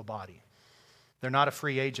accountable to a body. They're not a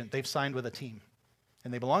free agent. They've signed with a team,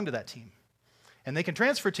 and they belong to that team. And they can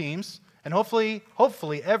transfer teams, and hopefully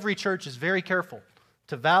every church is very careful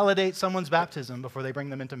to validate someone's baptism before they bring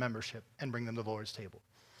them into membership and bring them to the Lord's table.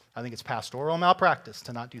 I think it's pastoral malpractice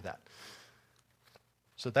to not do that.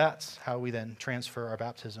 So that's how we then transfer our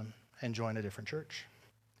baptism and join a different church,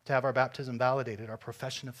 to have our baptism validated, our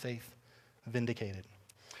profession of faith vindicated.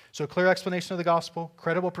 So a clear explanation of the gospel,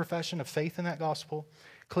 credible profession of faith in that gospel,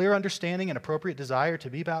 clear understanding and appropriate desire to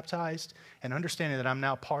be baptized, and understanding that I'm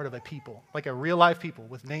now part of a people, like a real life people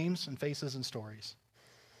with names and faces and stories.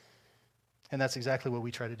 And that's exactly what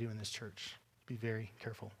we try to do in this church. Be very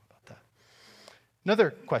careful about that.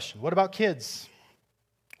 Another question, what about kids?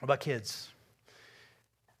 What about kids?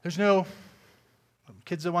 There's no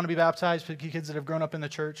kids that want to be baptized, kids that have grown up in the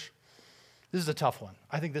church. This is a tough one.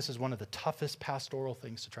 I think this is one of the toughest pastoral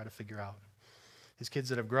things to try to figure out. Is kids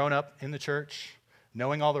that have grown up in the church,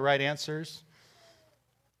 knowing all the right answers.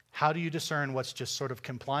 How do you discern what's just sort of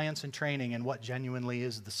compliance and training and what genuinely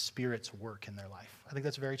is the Spirit's work in their life? I think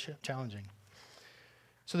that's very challenging.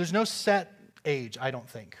 So there's no set age, I don't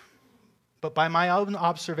think. But by my own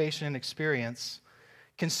observation and experience,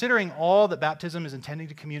 considering all that baptism is intending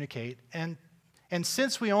to communicate, and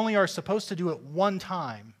since we only are supposed to do it one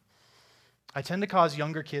time, I tend to cause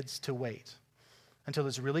younger kids to wait until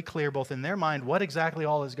it's really clear both in their mind what exactly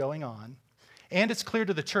all is going on, and it's clear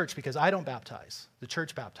to the church because I don't baptize. The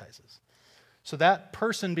church baptizes. So that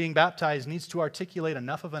person being baptized needs to articulate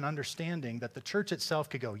enough of an understanding that the church itself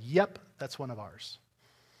could go, yep, that's one of ours.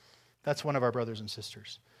 That's one of our brothers and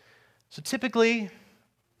sisters. So typically,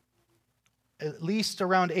 at least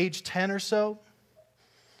around age 10 or so,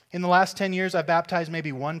 in the last 10 years, I've baptized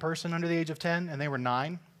maybe one person under the age of 10, and they were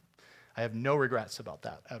 9. I have no regrets about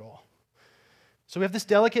that at all. So we have this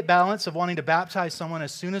delicate balance of wanting to baptize someone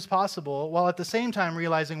as soon as possible, while at the same time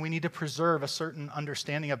realizing we need to preserve a certain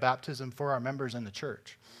understanding of baptism for our members in the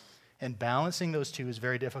church. And balancing those two is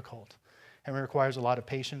very difficult, and it requires a lot of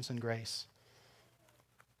patience and grace.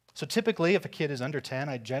 So typically, if a kid is under 10,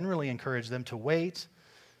 I generally encourage them to wait.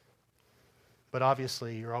 But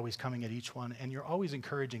obviously, you're always coming at each one, and you're always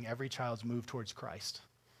encouraging every child's move towards Christ.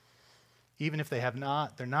 Even if they're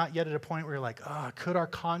not yet at a point where you're like, could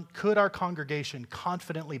our congregation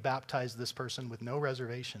confidently baptize this person with no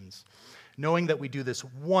reservations, knowing that we do this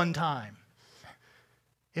one time?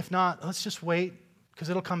 If not, let's just wait, because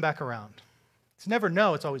it'll come back around. It's never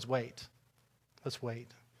no, it's always wait. Let's wait.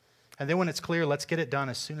 And then when it's clear, let's get it done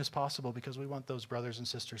as soon as possible, because we want those brothers and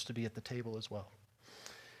sisters to be at the table as well.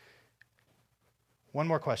 One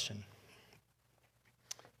more question.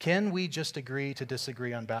 Can we just agree to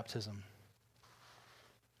disagree on baptism?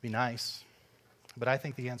 Be nice, but I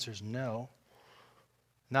think the answer is no,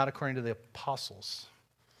 not according to the apostles.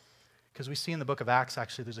 Because we see in the book of Acts,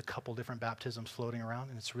 actually, there's a couple different baptisms floating around,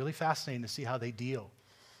 and it's really fascinating to see how they deal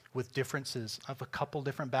with differences of a couple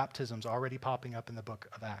different baptisms already popping up in the book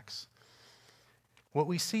of Acts. What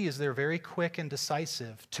we see is they're very quick and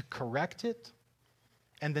decisive to correct it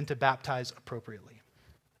and then to baptize appropriately.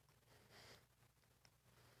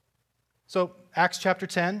 So Acts chapter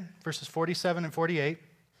 10, verses 47 and 48.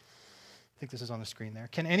 I think this is on the screen there.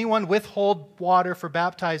 Can anyone withhold water for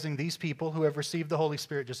baptizing these people who have received the Holy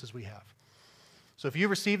Spirit just as we have? So if you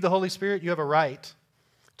receive the Holy Spirit, you have a right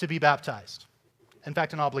to be baptized. In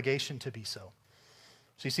fact, an obligation to be so.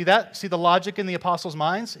 So you see that? See the logic in the apostles'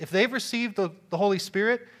 minds? If they've received the Holy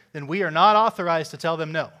Spirit, then we are not authorized to tell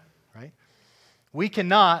them no, right? We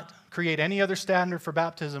cannot create any other standard for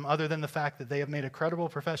baptism other than the fact that they have made a credible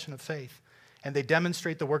profession of faith and they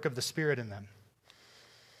demonstrate the work of the Spirit in them.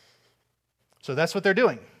 So that's what they're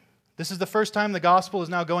doing. This is the first time the gospel is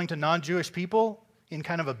now going to non-Jewish people in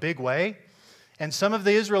kind of a big way. And some of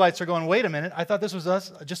the Israelites are going, wait a minute, I thought this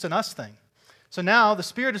was just an us thing. So now the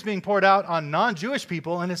Spirit is being poured out on non-Jewish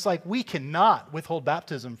people, and it's like we cannot withhold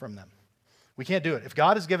baptism from them. We can't do it. If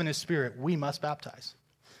God has given His Spirit, we must baptize.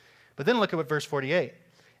 But then look at what verse 48.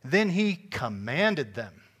 Then He commanded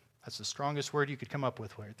them. That's the strongest word you could come up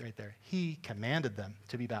with right there. He commanded them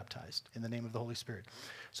to be baptized in the name of the Holy Spirit.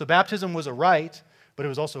 So baptism was a right, but it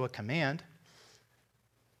was also a command.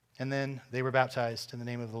 And then they were baptized in the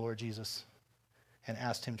name of the Lord Jesus and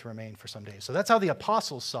asked Him to remain for some days. So that's how the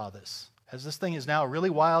apostles saw this. As this thing is now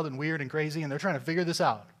really wild and weird and crazy, and they're trying to figure this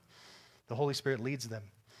out, the Holy Spirit leads them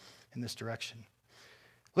in this direction.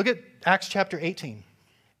 Look at Acts chapter 18.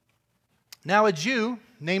 Now a Jew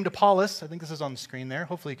named Apollos, I think this is on the screen there,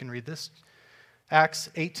 hopefully you can read this. Acts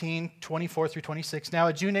 18, 24 through 26. Now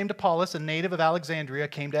a Jew named Apollos, a native of Alexandria,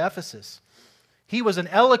 came to Ephesus. He was an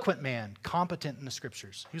eloquent man, competent in the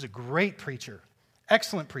Scriptures. He was a great preacher,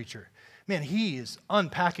 excellent preacher. Man, he is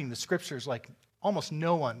unpacking the Scriptures like almost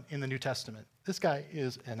no one in the New Testament. This guy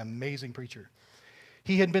is an amazing preacher.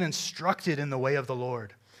 He had been instructed in the way of the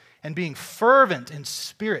Lord. And being fervent in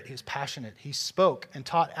spirit, he was passionate. He spoke and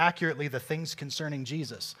taught accurately the things concerning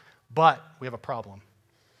Jesus. But we have a problem.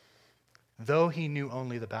 Though he knew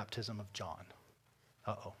only the baptism of John.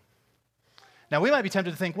 Uh-oh. Now we might be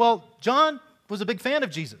tempted to think, well, John was a big fan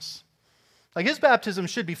of Jesus. Like his baptism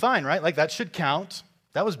should be fine, right? Like that should count.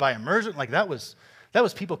 That was by immersion. Like that was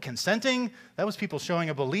people consenting. That was people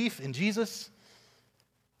showing a belief in Jesus.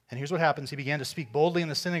 And here's what happens. He began to speak boldly in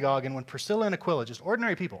the synagogue, and when Priscilla and Aquila, just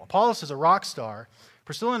ordinary people, Apollos is a rock star,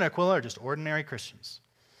 Priscilla and Aquila are just ordinary Christians.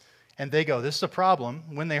 And they go, this is a problem.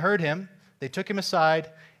 When they heard him, they took him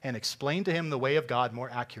aside and explained to him the way of God more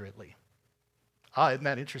accurately. Isn't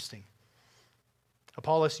that interesting?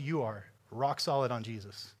 Apollos, you are rock solid on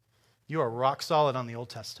Jesus. You are rock solid on the Old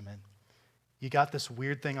Testament. You got this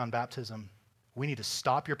weird thing on baptism. We need to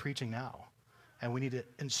stop your preaching now, and we need to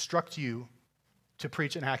instruct you to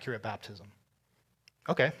preach an accurate baptism.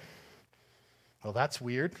 Okay. Well, that's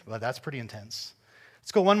weird. Well, that's pretty intense.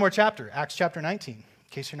 Let's go one more chapter, Acts chapter 19, in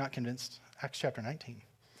case you're not convinced. Acts chapter 19.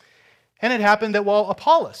 And it happened that while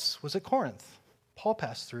Apollos was at Corinth, Paul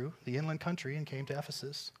passed through the inland country and came to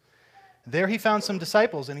Ephesus. There he found some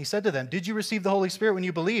disciples, and he said to them, did you receive the Holy Spirit when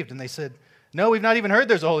you believed? And they said, no, we've not even heard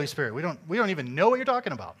there's a Holy Spirit. We don't even know what you're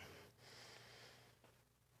talking about.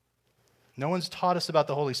 No one's taught us about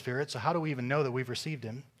the Holy Spirit, so how do we even know that we've received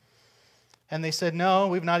him? And they said, no,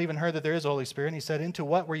 we've not even heard that there is a Holy Spirit. And he said, into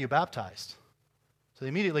what were you baptized? So they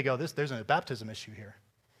immediately go, there's a baptism issue here.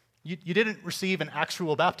 You didn't receive an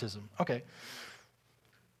actual baptism. Okay.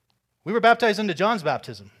 We were baptized into John's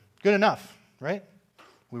baptism. Good enough, right?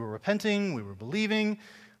 We were repenting, we were believing,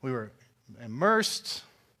 we were immersed.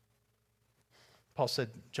 Paul said,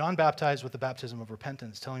 John baptized with the baptism of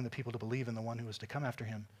repentance, telling the people to believe in the one who was to come after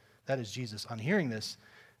him. That is Jesus. On hearing this,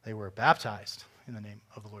 they were baptized in the name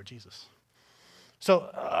of the Lord Jesus. So,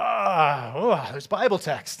 there's Bible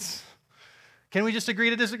texts. Can we just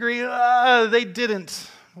agree to disagree? They didn't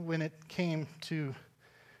when it came to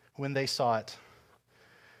when they saw it.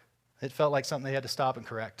 It felt like something they had to stop and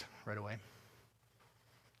correct right away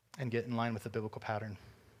and get in line with the biblical pattern.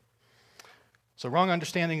 So wrong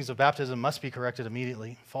understandings of baptism must be corrected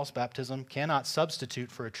immediately. False baptism cannot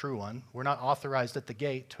substitute for a true one. We're not authorized at the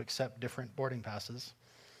gate to accept different boarding passes,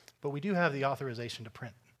 but we do have the authorization to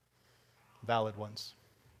print valid ones.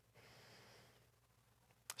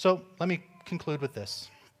 So let me conclude with this.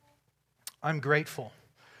 I'm grateful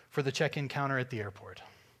for the check-in counter at the airport.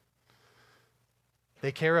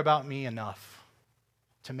 They care about me enough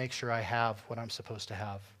to make sure I have what I'm supposed to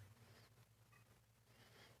have.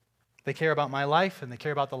 They care about my life, and they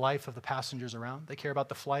care about the life of the passengers around. They care about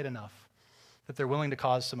the flight enough that they're willing to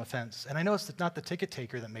cause some offense. And I know it's not the ticket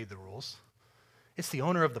taker that made the rules. It's the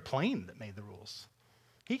owner of the plane that made the rules.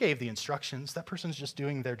 He gave the instructions. That person's just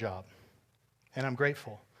doing their job. And I'm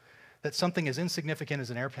grateful that something as insignificant as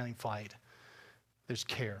an airplane flight, there's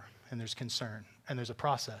care, and there's concern, and there's a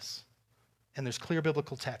process, and there's clear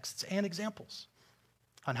biblical texts and examples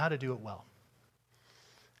on how to do it well.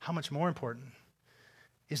 How much more important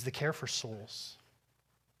is the care for souls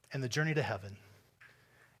and the journey to heaven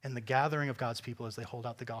and the gathering of God's people as they hold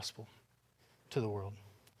out the gospel. to the world.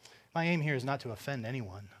 My aim here is not to offend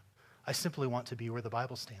anyone. I simply want to be where the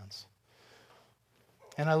Bible stands.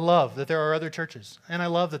 And I love that there are other churches, and I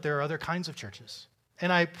love that there are other kinds of churches.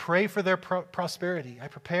 And I pray for their prosperity. I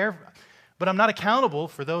prepare, but I'm not accountable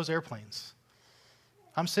for those airplanes.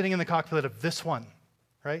 I'm sitting in the cockpit of this one,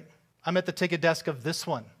 right? I'm at the ticket desk of this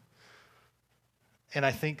one. And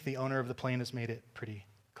I think the owner of the plane has made it pretty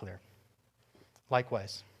clear.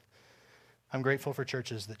 Likewise, I'm grateful for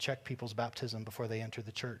churches that check people's baptism before they enter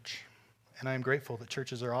the church. And I am grateful that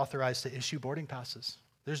churches are authorized to issue boarding passes.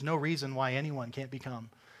 There's no reason why anyone can't become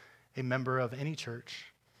a member of any church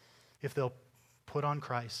if they'll put on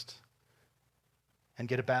Christ and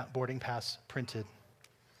get a boarding pass printed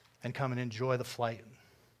and come and enjoy the flight.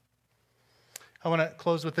 I want to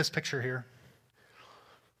close with this picture here.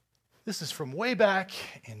 This is from way back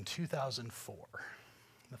in 2004,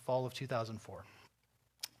 the fall of 2004.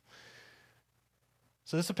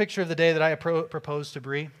 So this is a picture of the day that I proposed to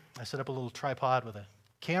Bree. I set up a little tripod with a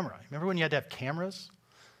camera. Remember when you had to have cameras?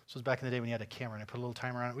 This was back in the day when you had a camera, and I put a little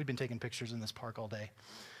timer on it. We'd been taking pictures in this park all day.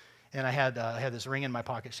 And I had this ring in my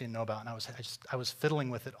pocket she didn't know about, and I was fiddling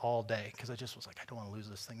with it all day because I just was like, I don't want to lose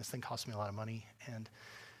this thing. This thing cost me a lot of money, and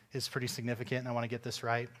it's pretty significant, and I want to get this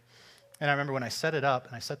right. And I remember when I set it up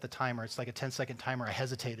and I set the timer, it's like a 10-second timer, I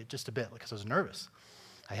hesitated just a bit because I was nervous.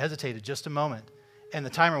 I hesitated just a moment, and the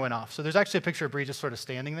timer went off. So there's actually a picture of Bree just sort of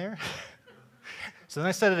standing there. So then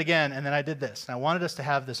I set it again, and then I did this. And I wanted us to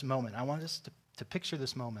have this moment. I wanted us to picture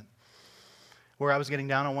this moment where I was getting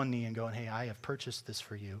down on one knee and going, hey, I have purchased this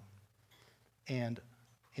for you. And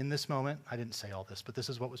in this moment, I didn't say all this, but this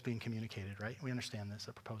is what was being communicated, right? We understand this,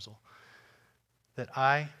 a proposal. That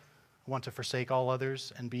I want to forsake all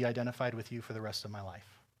others and be identified with you for the rest of my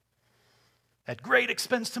life. At great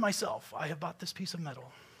expense to myself, I have bought this piece of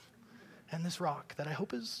metal and this rock that I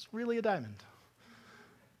hope is really a diamond.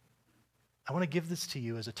 I want to give this to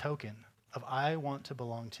you as a token of I want to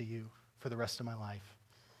belong to you for the rest of my life.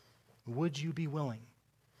 Would you be willing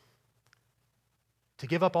to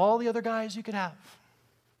give up all the other guys you could have,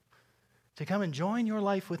 to come and join your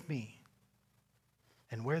life with me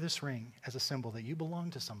and wear this ring as a symbol that you belong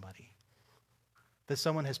to somebody, that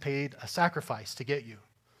someone has paid a sacrifice to get you,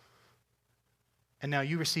 and now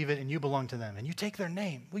you receive it and you belong to them, and you take their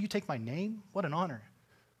name. Will you take my name? What an honor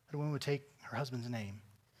that a woman would take her husband's name.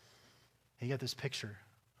 And you get this picture.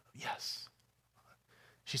 Yes.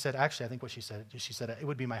 She said, actually, I think what she said, it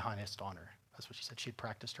would be my highest honor. That's what she said. She had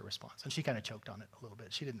practiced her response. And she kind of choked on it a little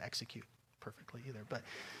bit. She didn't execute perfectly either.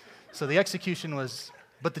 So the execution was,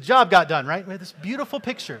 but the job got done, right? We had this beautiful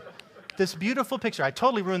picture. This beautiful picture. I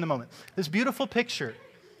totally ruined the moment. This beautiful picture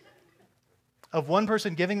of one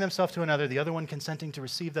person giving themselves to another, the other one consenting to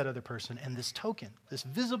receive that other person, and this token, this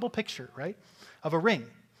visible picture, right, of a ring.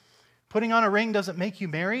 Putting on a ring doesn't make you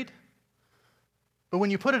married, but when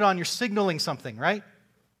you put it on, you're signaling something, right?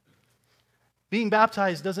 Being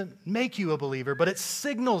baptized doesn't make you a believer, but it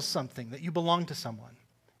signals something that you belong to someone.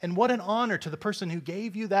 And what an honor to the person who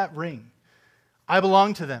gave you that ring. I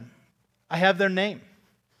belong to them. I have their name.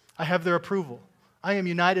 I have their approval. I am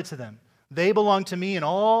united to them. They belong to me in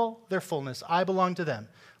all their fullness. I belong to them.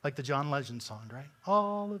 Like the John Legend song, right?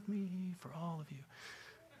 All of me for all of you.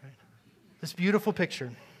 Right? This beautiful picture.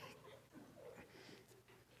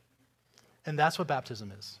 And that's what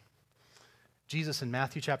baptism is. Jesus in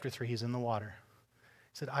Matthew chapter 3, he's in the water.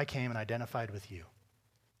 He said, I came and identified with you.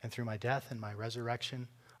 And through my death and my resurrection,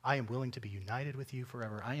 I am willing to be united with you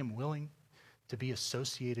forever. I am willing to be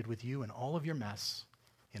associated with you in all of your mess,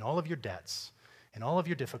 in all of your debts, in all of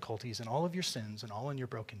your difficulties, in all of your sins, and all in your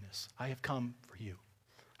brokenness. I have come for you.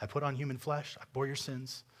 I put on human flesh. I bore your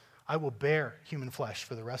sins. I will bear human flesh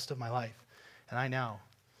for the rest of my life. And I now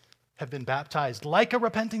have been baptized like a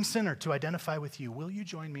repenting sinner to identify with you. Will you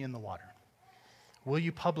join me in the water? Will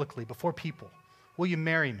you publicly, before people, will you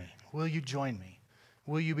marry me? Will you join me?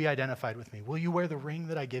 Will you be identified with me? Will you wear the ring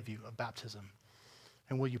that I give you of baptism?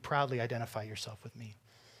 And will you proudly identify yourself with me?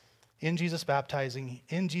 In Jesus'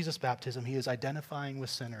 baptism, he is identifying with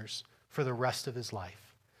sinners for the rest of his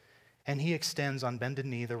life. And he extends on bended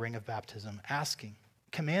knee the ring of baptism, asking,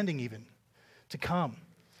 commanding even, to come,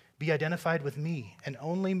 be identified with me and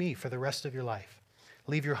only me for the rest of your life.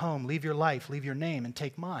 Leave your home, leave your life, leave your name, and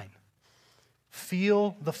take mine.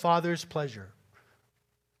 Feel the Father's pleasure.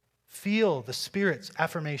 Feel the Spirit's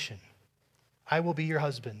affirmation. I will be your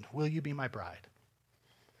husband. Will you be my bride?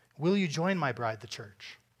 Will you join my bride, the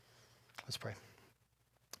church? Let's pray.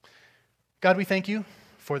 God, we thank you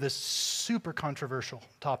for this super controversial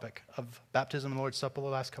topic of baptism and Lord's Supper the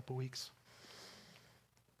last couple weeks.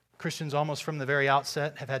 Christians almost from the very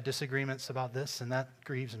outset have had disagreements about this, and that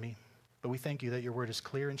grieves me. But we thank you that your word is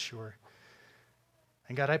clear and sure,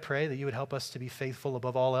 And God, I pray that you would help us to be faithful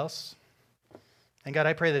above all else. And God,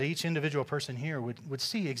 I pray that each individual person here would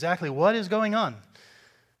see exactly what is going on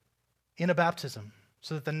in a baptism,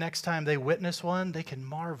 so that the next time they witness one, they can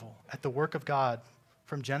marvel at the work of God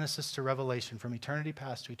from Genesis to Revelation, from eternity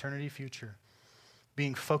past to eternity future,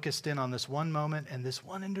 being focused in on this one moment and this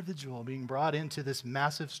one individual being brought into this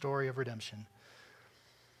massive story of redemption.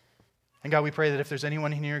 And God, we pray that if there's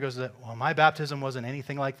anyone in here who goes, well, my baptism wasn't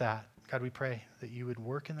anything like that, God, we pray that you would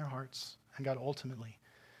work in their hearts. And God, ultimately,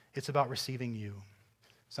 it's about receiving you.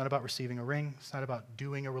 It's not about receiving a ring. It's not about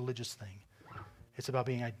doing a religious thing. It's about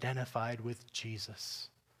being identified with Jesus,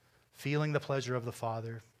 feeling the pleasure of the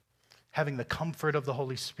Father, having the comfort of the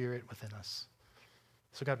Holy Spirit within us.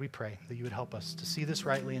 So God, we pray that you would help us to see this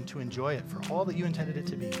rightly and to enjoy it for all that you intended it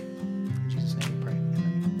to be. In Jesus' name we pray.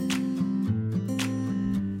 Amen.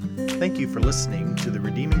 Thank you for listening to the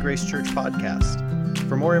Redeeming Grace Church podcast.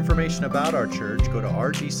 For more information about our church, go to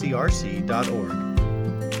rgcrc.org.